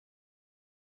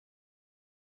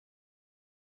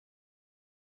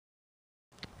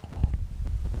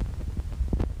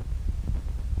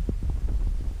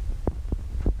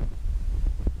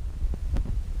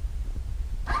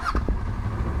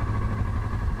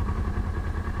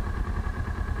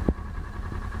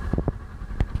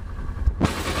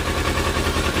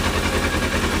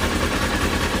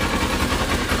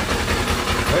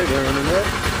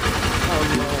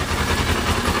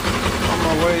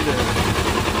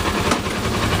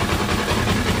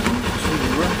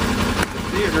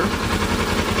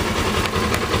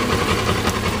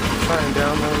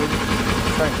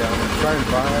try and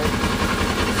buy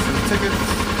some tickets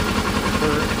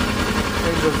for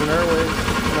Angels Airwaves,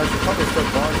 and I should probably start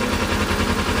vlogging.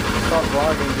 Stop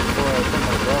vlogging before I put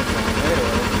my vlogs on.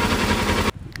 Anyway.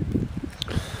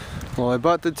 Well, I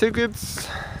bought the tickets,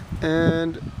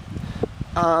 and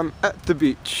I'm at the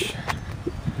beach.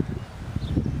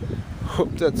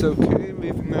 Hope that's okay,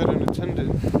 leaving that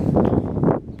unattended.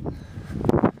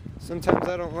 Sometimes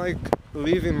I don't like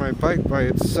leaving my bike by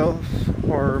itself,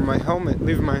 or my helmet,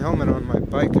 leaving my helmet on my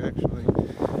bike actually,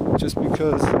 just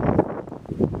because,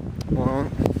 well,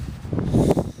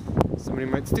 somebody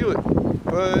might steal it.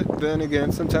 But then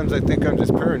again, sometimes I think I'm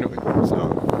just paranoid, so,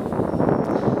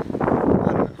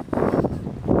 I don't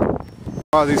know.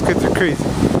 Oh, these kids are crazy.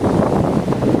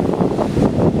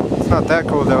 It's not that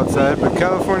cold outside, but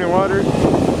California water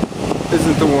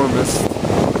isn't the warmest.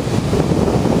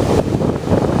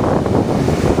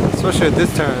 Especially at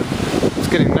this time. It's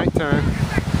getting nighttime.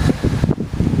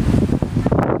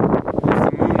 There's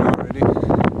the moon already.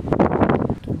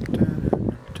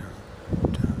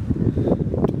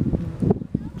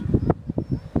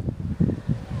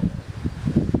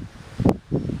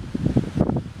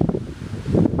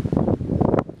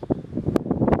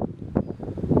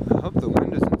 I hope the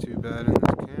wind isn't too bad in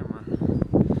this camera.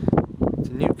 It's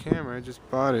a new camera, I just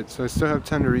bought it, so I still have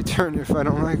time to return it if I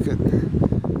don't like it.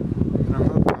 And I'm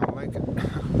hoping I'll like it.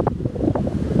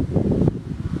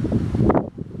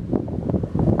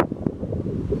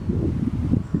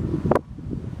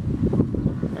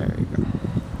 There you go.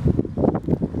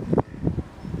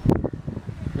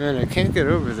 Man, I can't get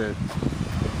over that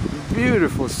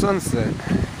beautiful sunset.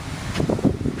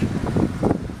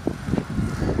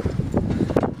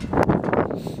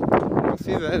 You don't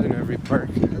see that in every park.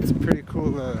 That's a pretty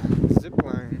cool zip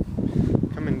line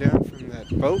coming down from that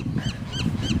boat.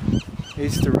 I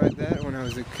used to ride that when I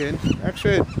was a kid.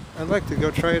 Actually, I'd like to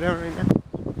go try it out right now.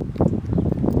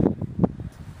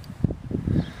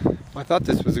 I thought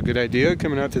this was a good idea,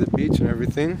 coming out to the beach and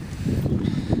everything.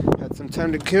 Had some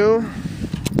time to kill.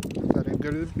 Thought I'd go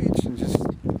to the beach and just...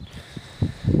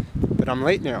 But I'm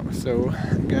late now, so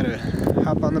I gotta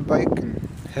hop on the bike and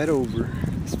head over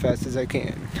as fast as I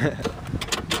can.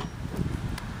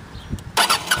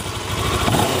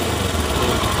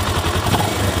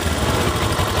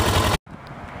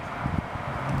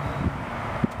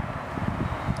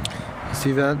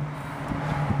 See that?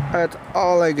 That's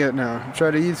all I get now. I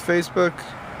try to use Facebook,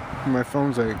 and my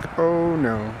phone's like, oh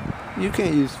no, you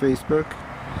can't use Facebook.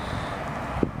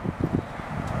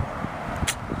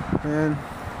 Man.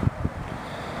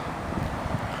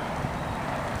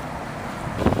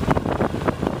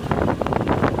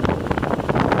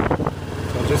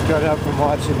 So I just got out from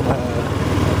watching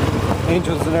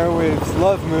Angels Airwaves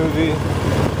Love movie.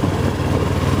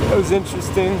 It was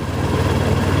interesting.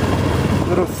 A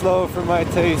little slow for my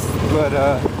taste, but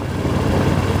I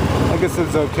guess it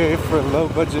was okay for a low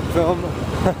budget film.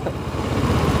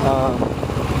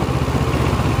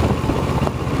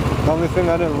 The only thing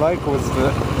I didn't like was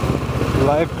the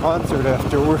live concert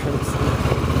afterwards.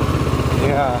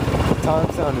 Yeah, the time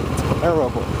sounded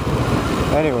terrible.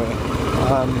 Anyway,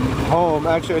 I'm home.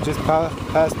 Actually, I just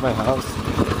passed my house.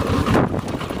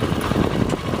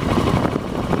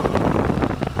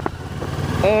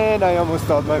 And I almost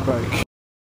stalled my bike.